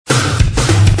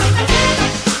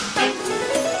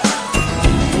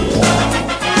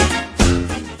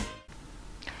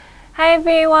Hi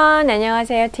everyone.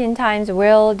 안녕하세요. 틴타임즈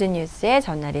월드뉴스의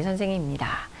전나리 선생님입니다.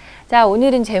 자,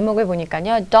 오늘은 제목을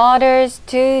보니까요. Daughters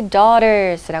to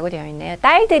Daughters라고 되어 있네요.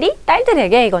 딸들이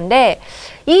딸들에게 이건데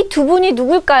이 두 분이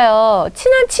누굴까요?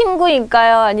 친한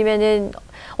친구일까요? 아니면은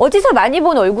어디서 많이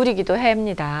본 얼굴이기도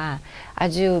합니다.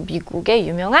 아주 미국의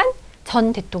유명한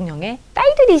전 대통령의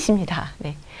딸들이십니다.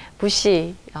 네,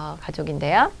 부시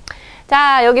가족인데요.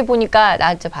 자, 여기 보니까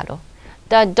나왔죠, 바로.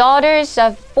 The daughters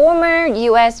of former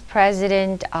U.S.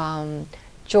 President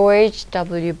George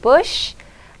W. Bush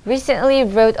recently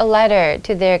wrote a letter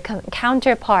to their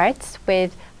counterparts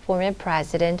with former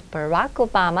President Barack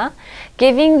Obama,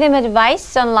 giving them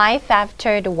advice on life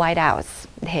after the White House.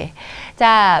 네,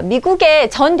 자, 미국의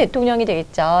전 대통령이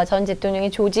되겠죠. 전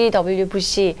대통령이 조지 W.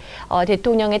 부시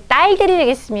대통령의 딸들이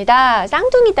되겠습니다.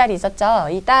 쌍둥이 딸이 있었죠.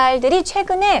 이 딸들이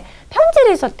최근에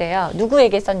편지를 썼대요.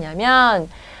 누구에게 썼냐면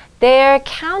their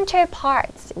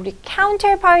counterparts. 우리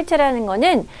counterpart라는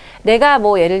거는 내가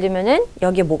뭐 예를 들면은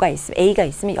여기에 뭐가 있으면 A가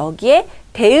있으면 여기에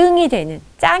대응이 되는,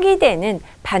 짝이 되는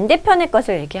반대편의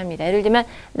것을 얘기합니다. 예를 들면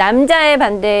남자의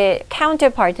반대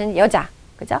counterpart는 여자,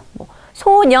 그죠? 뭐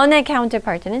소년의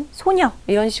counterpart는 소녀,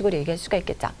 이런 식으로 얘기할 수가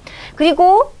있겠죠.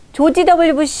 그리고 조지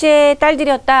W. 부시의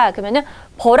딸들이었다 그러면은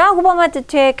버락 오바마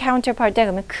때의 counterpart다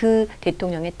그러면 그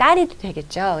대통령의 딸이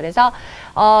되겠죠. 그래서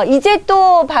이제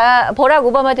또 버락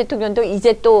오바마 대통령도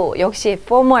이제 또 역시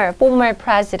former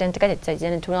president가 됐죠.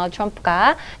 이제는 도널드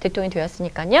트럼프가 대통령이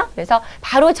되었으니까요. 그래서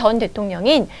바로 전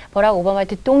대통령인 버락 오바마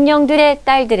대통령들의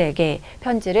딸들에게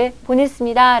편지를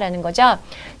보냈습니다라는 거죠.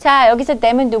 자, 여기서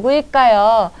them은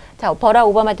누구일까요? 자, 버락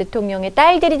오바마 대통령의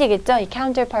딸들이 되겠죠. 이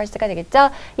counterparts가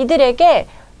되겠죠. 이들에게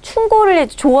충고를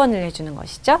조언을 해주는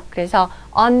것이죠. 그래서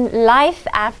on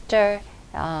life after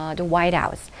the White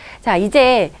House. 자,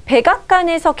 이제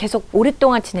백악관에서 계속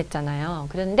오랫동안 지냈잖아요.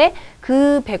 그런데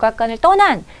그 백악관을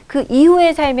떠난 그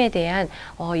이후의 삶에 대한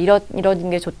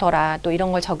이런 게 좋더라, 또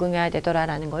이런 걸 적응해야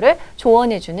되더라라는 거를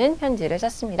조언해주는 편지를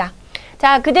썼습니다.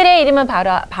 자, 그들의 이름은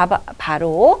바로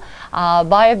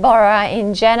바바라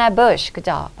and 제나 부시,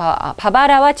 그죠?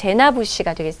 바바라와 제나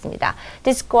부시가 되겠습니다.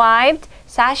 Described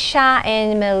Sasha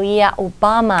and Malia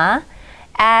Obama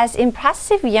as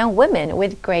impressive young women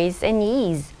with grace and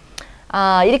ease.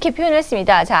 이렇게 표현을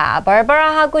했습니다. 자,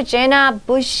 바바라하고 제나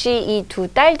부시 이 두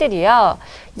딸들이요.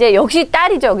 이제 역시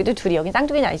딸이죠. 여기도 둘이, 여기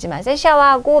쌍둥이는 아니지만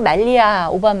세샤하고 말리아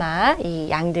오바마 이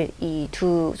양들, 이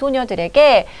두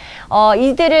소녀들에게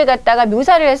이들을 갖다가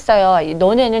묘사를 했어요.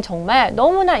 너네는 정말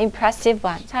너무나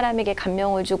impressive한, 사람에게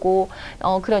감명을 주고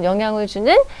그런 영향을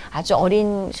주는 아주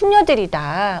어린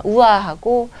숙녀들이다.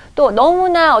 우아하고 또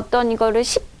너무나 어떤 이거를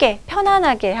쉽게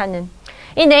편안하게 하는.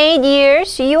 In 8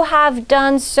 years, you have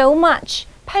done so much.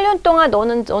 8년 동안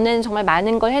너는 정말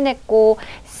많은 걸 해냈고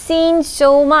seen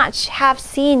so much, have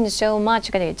seen so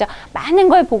much가 되겠죠. 많은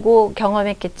걸 보고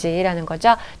경험했겠지라는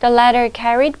거죠. The letter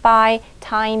carried by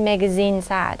Time magazine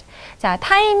said. 자,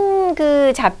 타임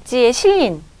그 잡지에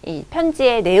실린 이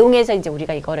편지의 내용에서 이제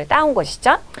우리가 이거를 따온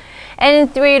것이죠.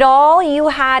 And through it all, you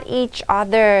had each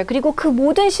other. 그리고 그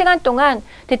모든 시간 동안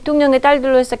대통령의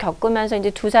딸들로서 겪으면서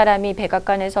이제 두 사람이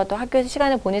백악관에서도 학교에서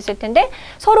시간을 보냈을 텐데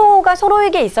서로가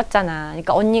서로에게 있었잖아.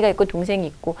 그러니까 언니가 있고 동생이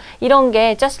있고 이런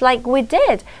게 just like we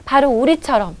did. 바로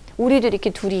우리처럼 우리도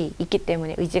이렇게 둘이 있기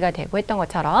때문에 의지가 되고 했던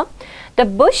것처럼. The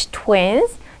Bush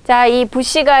twins. 자, 이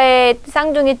부시가의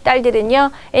쌍둥이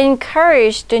딸들은요,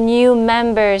 encouraged the new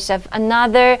members of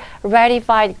another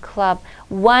ratified club,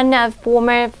 one of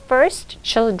former first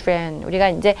children. 우리가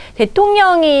이제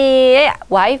대통령의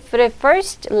와이프를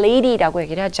first lady라고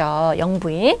얘기를 하죠.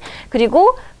 영부인.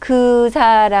 그리고 그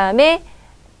사람의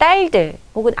딸들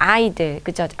혹은 아이들,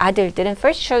 그죠? 아들들은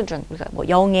first children, 우리가 뭐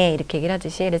영예 이렇게 얘기를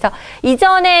하듯이. 그래서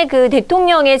이전에 그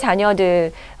대통령의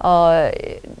자녀들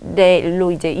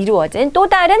로 이제 이루어진 또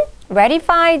다른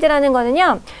ratified라는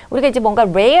거는요, 우리가 이제 뭔가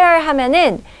rare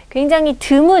하면은 굉장히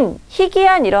드문,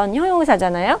 희귀한 이런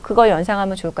형용사잖아요. 그걸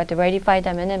연상하면 좋을 것 같아요. ratified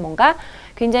하면은 뭔가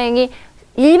굉장히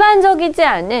일반적이지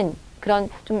않은 그런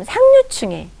좀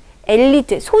상류층의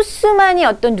엘리트, 소수만이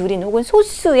어떤 누린 혹은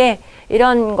소수의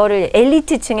이런 거를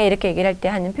엘리트층에 이렇게 얘기를 할 때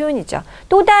하는 표현이죠.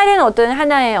 또 다른 어떤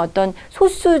하나의 어떤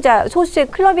소수의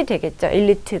클럽이 되겠죠.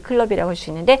 엘리트 클럽이라고 할 수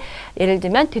있는데 예를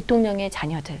들면 대통령의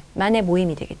자녀들만의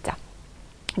모임이 되겠죠.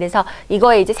 그래서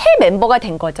이거에 이제 새 멤버가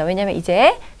된 거죠. 왜냐면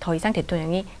이제 더 이상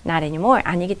대통령이 not anymore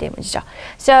아니기 때문이죠.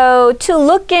 So to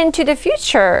look into the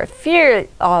future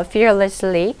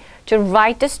fearlessly, to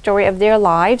write the story of their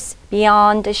lives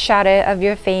beyond the shadow of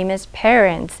your famous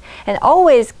parents and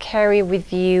always carry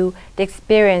with you the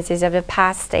experiences of the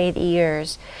past 8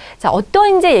 years. 자,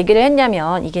 어떤 이제 얘기를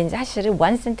했냐면 이게 이제 사실은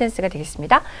one sentence가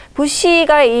되겠습니다.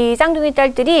 부시가 이 쌍둥이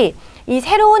딸들이 이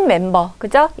새로운 멤버,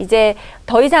 그죠? 이제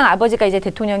더 이상 아버지가 이제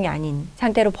대통령이 아닌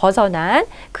상태로 벗어난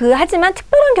하지만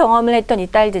특별한 경험을 했던 이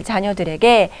딸들,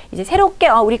 자녀들에게 이제 새롭게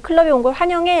우리 클럽에 온 걸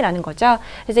환영해 라는 거죠.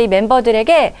 그래서 이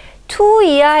멤버들에게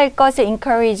to이야 할 것을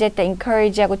encourage 했다.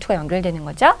 encourage하고 to가 연결되는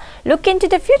거죠. Look into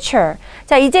the future.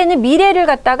 자, 이제는 미래를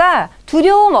갖다가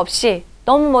두려움 없이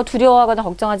너무 뭐 두려워하거나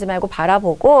걱정하지 말고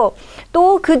바라보고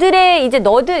또 그들의 이제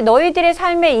너희들의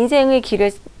삶의 인생의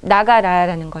길을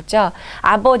나가라라는 거죠.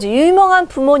 아버지,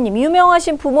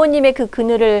 유명하신 부모님의 그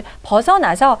그늘을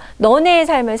벗어나서 너네의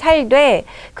삶을 살되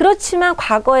그렇지만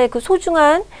과거의 그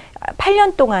소중한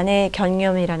 8년 동안의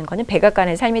경험이라는 거는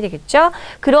백악관의 삶이 되겠죠.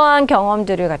 그러한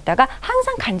경험들을 갖다가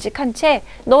항상 간직한 채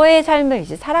너의 삶을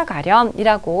이제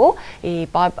살아가렴이라고 이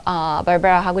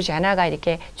바바라하고 제나가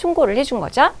이렇게 충고를 해준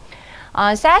거죠.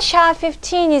 Sasha,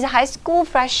 15, is a high school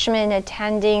freshman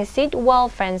attending Sidwell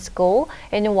Friends School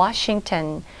in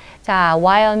Washington. 자,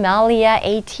 while Malia,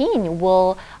 18,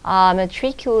 will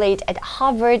matriculate at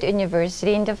Harvard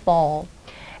University in the fall.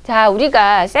 자,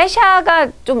 우리가 사샤가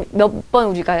좀 몇 번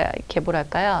우리가 이렇게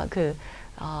뭐랄까요?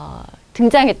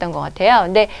 등장했던 것 같아요.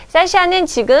 근데 사샤는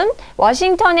지금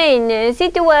워싱턴에 있는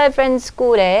시드웰 프렌드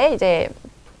스쿨에 이제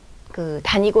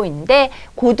다니고 있는데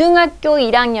고등학교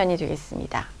 1학년이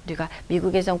되겠습니다. 우리가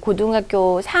미국에선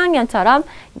고등학교 4학년처럼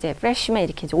이제 프레시맨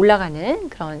이렇게 이제 올라가는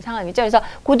그런 상황이죠. 그래서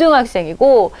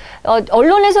고등학생이고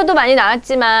언론에서도 많이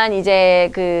나왔지만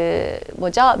이제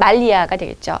말리아가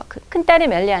되겠죠. 큰 딸의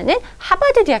말리아는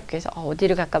하버드 대학교에서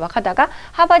어디를 갈까 막 하다가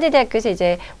하버드 대학교에서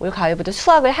이제 올 가을부터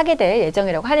수학을 하게 될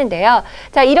예정이라고 하는데요.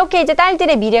 자, 이렇게 이제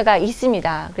딸들의 미래가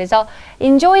있습니다. 그래서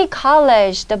Enjoy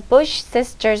college, the Bush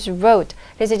sisters wrote.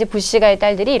 그래서 이제 부시가의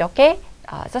딸들이 이렇게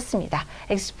썼습니다.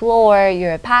 Explore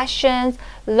your passions,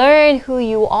 learn who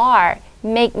you are,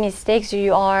 make mistakes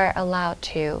you are allowed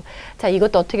to. 자,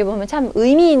 이것도 어떻게 보면 참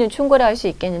의미 있는 충고를 할 수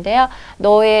있겠는데요.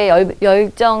 너의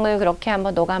열정을 그렇게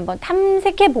너가 한번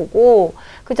탐색해보고,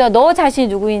 그죠? 너 자신이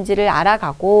누구인지를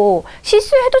알아가고,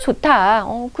 실수해도 좋다.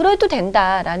 그래도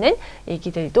된다라는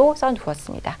얘기들도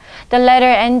써두었습니다. The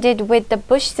letter ended with the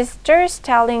Bush sisters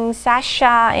telling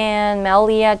Sasha and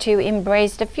Malia to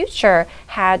embrace the future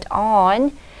head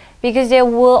on. Because there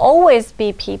will always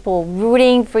be people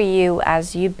rooting for you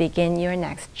as you begin your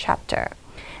next chapter.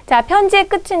 자, 편지의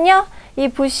끝은요. 이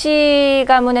부시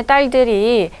가문의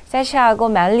딸들이 사샤하고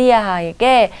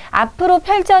말리아에게 앞으로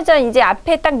펼쳐져 이제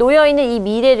앞에 딱 놓여있는 이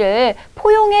미래를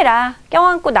포용해라,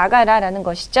 껴안고 나가라 라는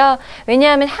것이죠.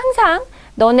 왜냐하면 항상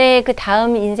너네의 그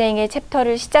다음 인생의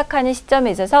챕터를 시작하는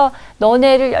시점에 있어서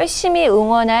너네를 열심히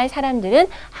응원할 사람들은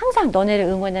항상 너네를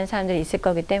응원하는 사람들이 있을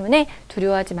거기 때문에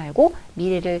두려워하지 말고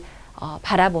미래를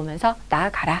바라보면서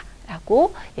나아가라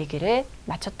라고 얘기를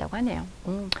마쳤다고 하네요.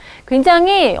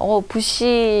 굉장히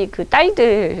부시 그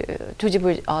딸들,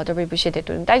 더블 부시의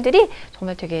대통령 딸들이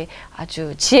정말 되게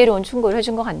아주 지혜로운 충고를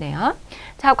해준 것 같네요.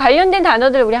 자, 관련된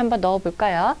단어들 우리 한번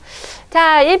넣어볼까요?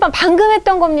 자, 1번 방금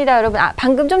했던 겁니다, 여러분.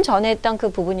 방금 좀 전에 했던 그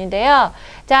부분인데요.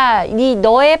 자, 이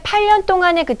너의 8년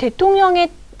동안의 그 대통령의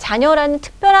자녀라는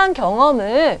특별한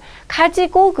경험을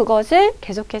가지고 그것을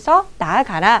계속해서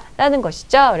나아가라 라는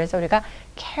것이죠. 그래서 우리가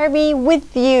carry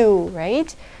with you,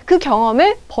 right? 그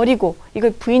경험을 버리고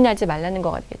이걸 부인하지 말라는 거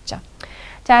같겠죠.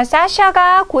 자,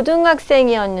 사샤가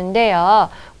고등학생이었는데요.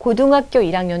 고등학교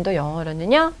 1학년도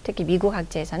영어로는요. 특히 미국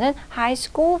학제에서는 high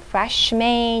school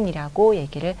freshman이라고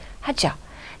얘기를 하죠.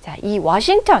 자, 이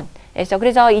워싱턴에서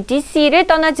그래서 이 DC를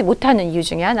떠나지 못하는 이유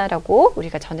중에 하나라고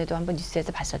우리가 전에도 한번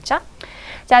뉴스에서 봤었죠.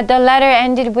 자, the letter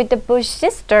ended with the Bush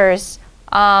sisters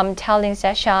telling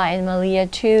Sasha and Malia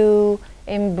to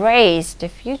embrace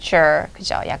the future.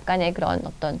 그죠? 약간의 그런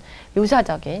어떤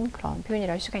묘사적인 그런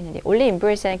표현이라고 할 수가 있는데 원래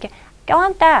embrace는 이렇게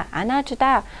껴안다,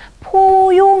 안아주다,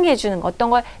 포용해주는 거, 어떤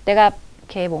걸 내가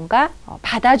이렇게 뭔가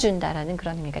받아준다라는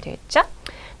그런 의미가 되겠죠?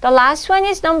 The last one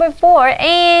is number 4.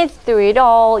 And through it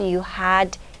all, you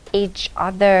had each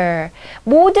other.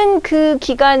 모든 그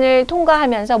기간을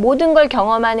통과하면서 모든 걸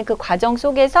경험하는 그 과정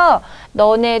속에서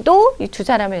너네도 이 두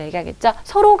사람을 얘기하겠죠.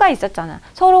 서로가 있었잖아.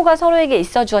 서로가 서로에게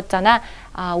있어 주었잖아.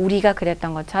 우리가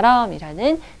그랬던 것처럼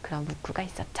이라는 그런 문구가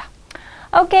있었죠.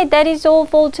 Okay, that is all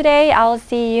for today. I'll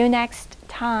see you next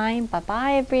time. Bye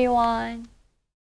bye everyone.